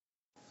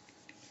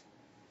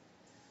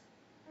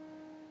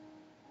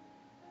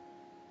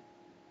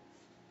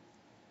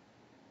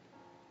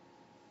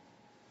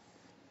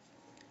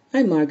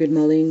Hi, Margaret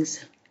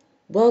Mullings.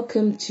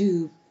 Welcome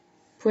to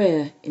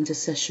prayer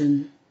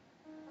intercession.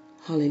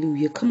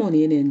 Hallelujah. Come on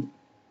in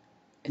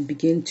and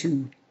begin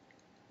to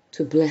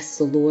bless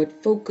the Lord.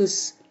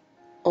 Focus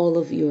all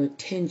of your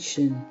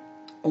attention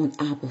on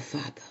Abba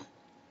Father.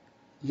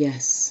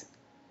 Yes.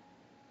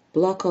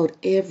 Block out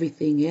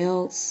everything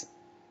else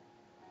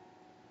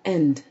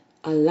and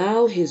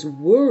allow His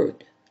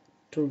word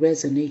to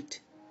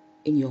resonate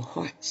in your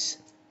hearts.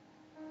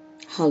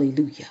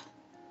 Hallelujah.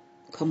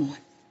 Come on.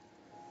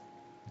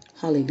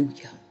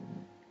 Hallelujah.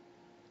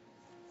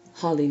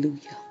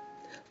 Hallelujah.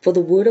 For the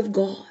word of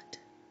God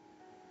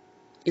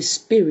is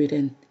spirit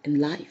and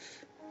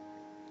life.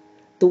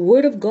 The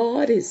word of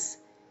God is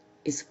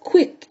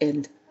quick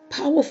and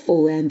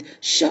powerful and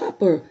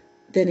sharper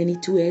than any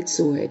two-edged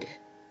sword,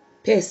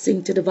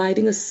 piercing to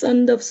dividing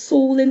asunder of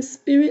soul and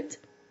spirit,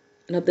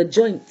 and of the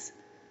joints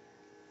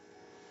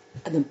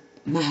and the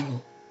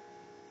marrow.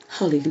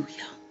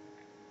 Hallelujah.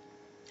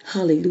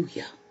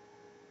 Hallelujah.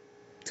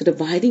 To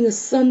dividing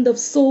asunder of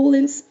soul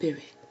and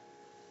spirit,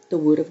 the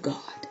word of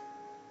God.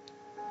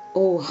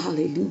 Oh,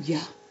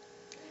 hallelujah.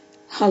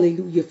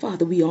 Hallelujah.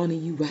 Father, we honor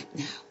you right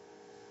now.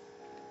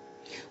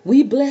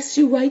 We bless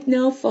you right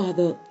now,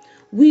 Father.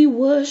 We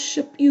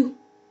worship you.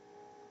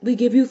 We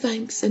give you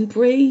thanks and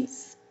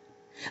praise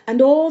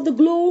and all the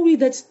glory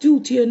that's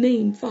due to your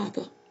name,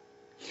 Father.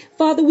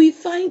 Father, we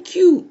thank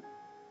you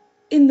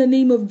in the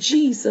name of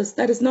Jesus.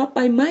 That is not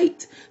by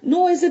might,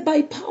 nor is it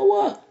by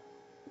power,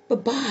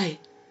 but by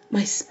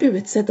my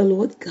spirit, said the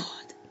Lord God.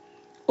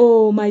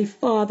 Oh, my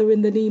Father,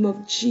 in the name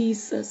of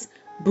Jesus,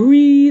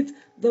 breathe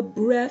the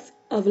breath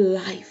of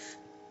life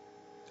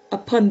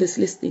upon this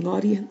listening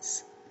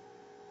audience.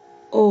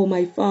 Oh,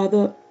 my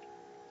Father,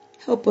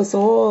 help us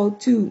all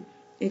to,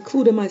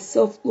 including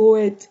myself,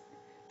 Lord,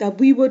 that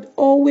we would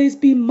always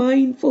be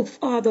mindful,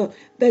 Father,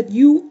 that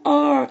you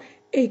are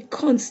a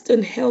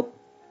constant help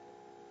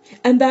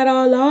and that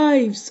our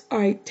lives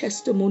are a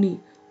testimony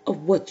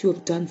of what you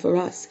have done for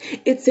us.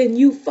 It's in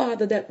you,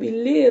 Father, that we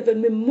live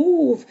and we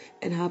move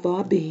and have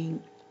our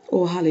being.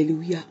 Oh,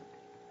 hallelujah.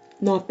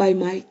 Not by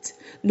might,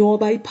 nor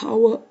by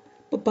power,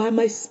 but by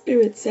my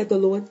spirit, said the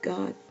Lord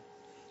God.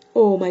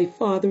 Oh, my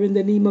Father, in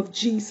the name of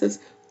Jesus,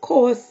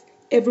 cause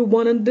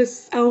everyone under the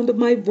sound of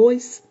my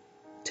voice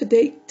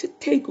today to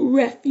take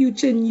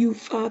refuge in you,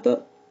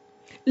 Father.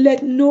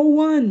 Let no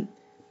one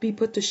be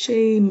put to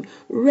shame.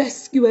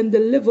 Rescue and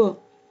deliver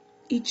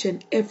each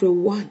and every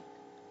one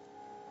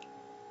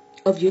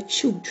of your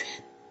children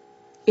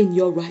in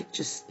your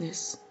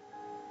righteousness.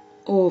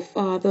 Oh,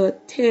 Father,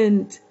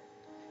 attend,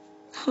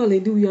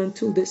 hallelujah,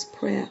 unto this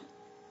prayer.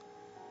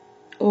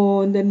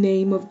 Oh, in the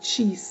name of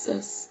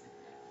Jesus,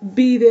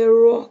 be their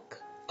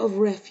rock of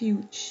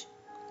refuge.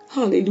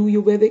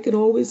 Hallelujah, where they can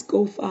always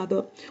go,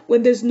 Father.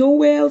 When there's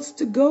nowhere else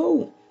to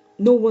go,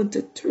 no one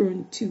to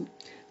turn to.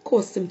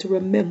 Cause them to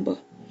remember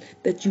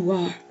that you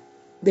are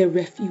their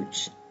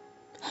refuge.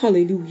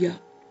 Hallelujah.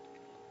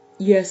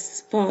 Yes,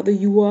 Father,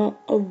 you are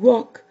a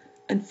rock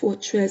and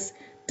fortress.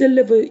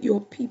 Deliver your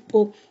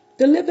people.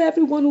 Deliver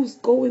everyone who's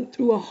going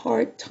through a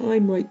hard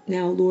time right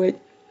now, Lord,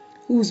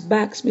 whose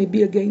backs may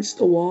be against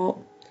the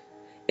wall.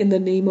 In the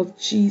name of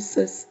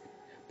Jesus,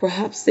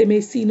 perhaps they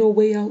may see no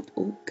way out,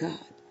 oh God.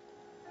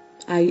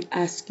 I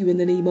ask you in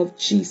the name of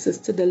Jesus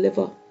to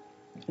deliver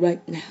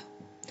right now.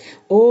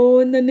 Oh,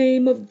 in the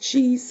name of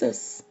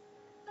Jesus,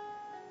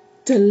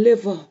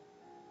 deliver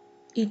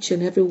each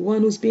and every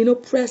one who's being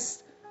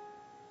oppressed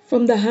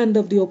from the hand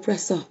of the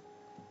oppressor.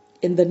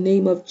 In the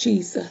name of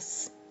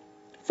Jesus,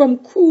 from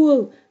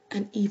cruel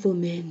and evil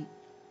men.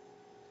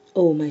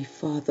 Oh, my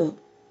Father,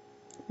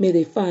 may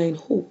they find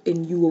hope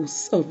in you, O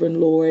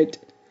sovereign Lord.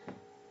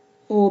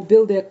 Oh,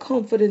 build their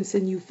confidence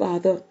in you,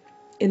 Father.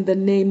 In the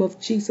name of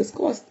Jesus,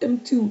 cause them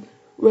to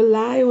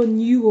rely on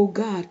you, oh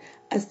God,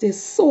 as their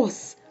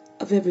source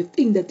of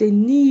everything that they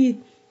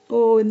need.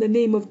 Oh, in the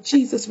name of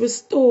Jesus,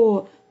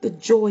 restore the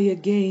joy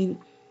again.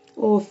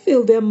 Oh,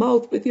 fill their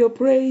mouth with your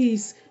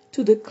praise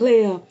to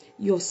declare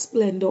your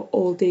splendor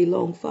all day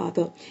long,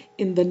 Father.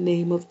 In the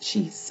name of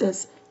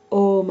Jesus,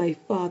 oh, my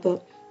Father,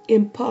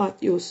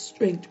 impart your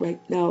strength right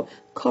now,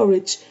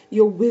 courage,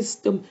 your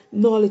wisdom,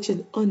 knowledge,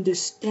 and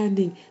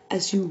understanding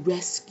as you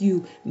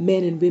rescue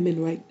men and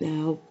women right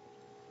now,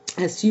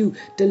 as you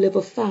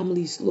deliver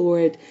families,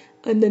 Lord,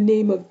 in the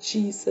name of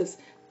Jesus,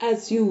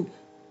 as you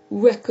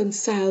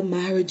reconcile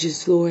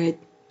marriages, Lord,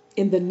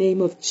 in the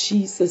name of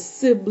Jesus,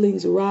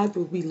 siblings,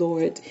 rivalry,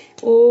 Lord,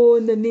 oh,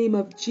 in the name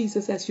of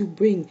Jesus, as you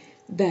bring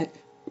that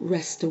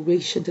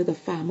restoration to the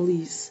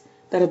families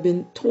that have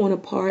been torn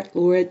apart,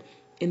 Lord,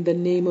 in the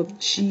name of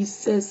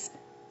Jesus.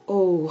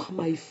 Oh,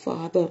 my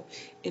Father,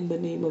 in the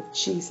name of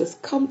Jesus,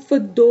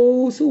 comfort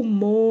those who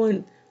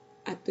mourn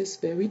at this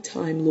very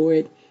time,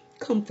 Lord.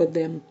 Comfort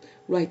them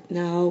right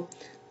now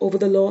over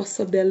the loss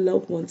of their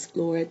loved ones,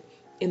 Lord,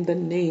 in the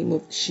name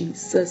of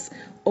Jesus.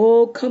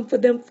 Oh,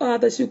 comfort them,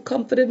 Father, as you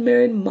comforted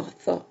Mary and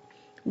Martha.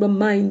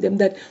 Remind them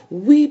that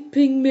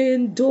weeping may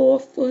endure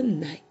for a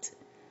night,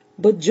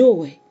 but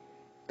joy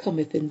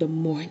cometh in the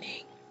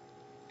morning.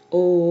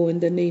 Oh, in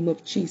the name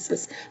of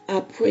Jesus, I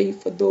pray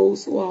for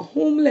those who are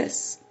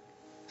homeless,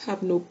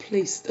 have no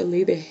place to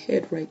lay their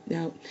head right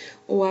now.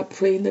 Oh, I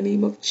pray in the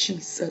name of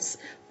Jesus,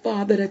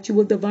 Father, that you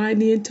will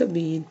divinely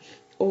intervene.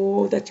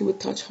 Oh, that you would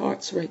touch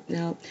hearts right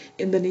now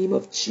in the name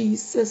of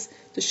Jesus,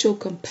 to show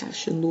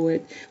compassion,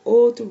 Lord.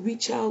 Oh, to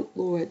reach out,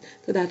 Lord,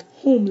 to that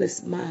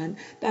homeless man,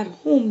 that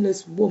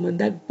homeless woman,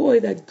 that boy,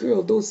 that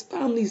girl, those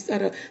families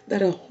that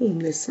are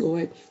homeless,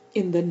 Lord,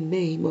 in the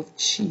name of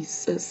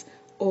Jesus.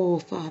 Oh,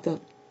 Father,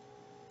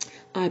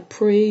 I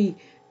pray,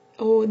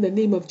 oh, in the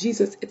name of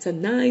Jesus, it's a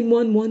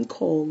 911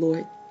 call,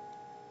 Lord.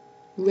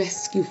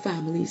 Rescue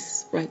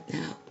families right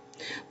now.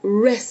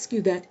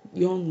 Rescue that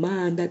young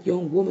man, that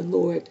young woman,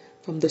 Lord,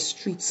 from the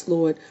streets,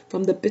 Lord,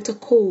 from the bitter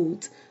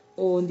cold,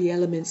 on the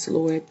elements,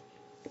 Lord.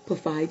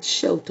 Provide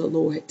shelter,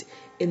 Lord,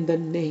 in the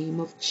name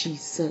of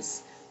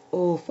Jesus.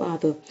 Oh,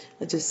 Father,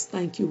 I just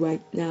thank you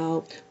right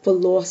now for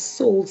lost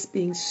souls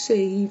being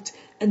saved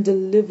and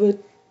delivered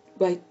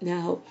right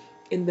now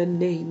in the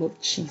name of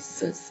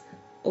Jesus.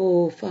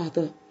 Oh,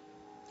 Father,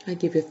 I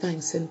give you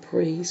thanks and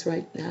praise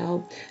right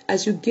now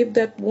as you give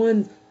that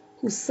one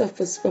who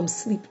suffers from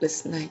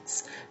sleepless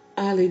nights.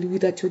 Hallelujah,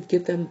 that you would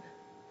give them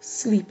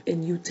sleep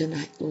in you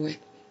tonight, Lord.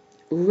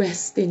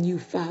 Rest in you,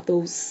 Father,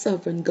 oh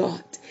sovereign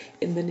God,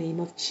 in the name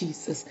of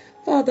Jesus.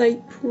 Father, I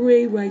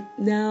pray right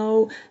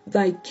now,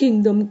 thy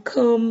kingdom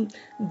come,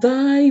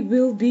 thy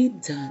will be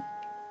done,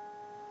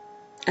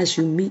 as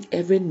you meet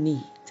every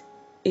need.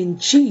 In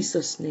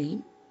Jesus'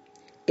 name,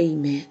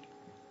 amen.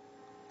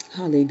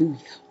 Hallelujah.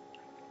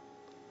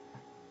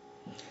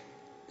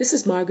 This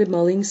is Margaret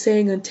Mulling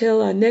saying,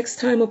 until our next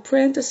time of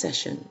prayer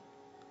intercession,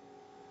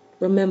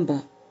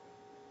 remember,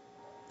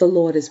 the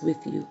Lord is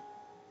with you.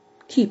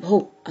 Keep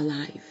hope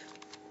alive.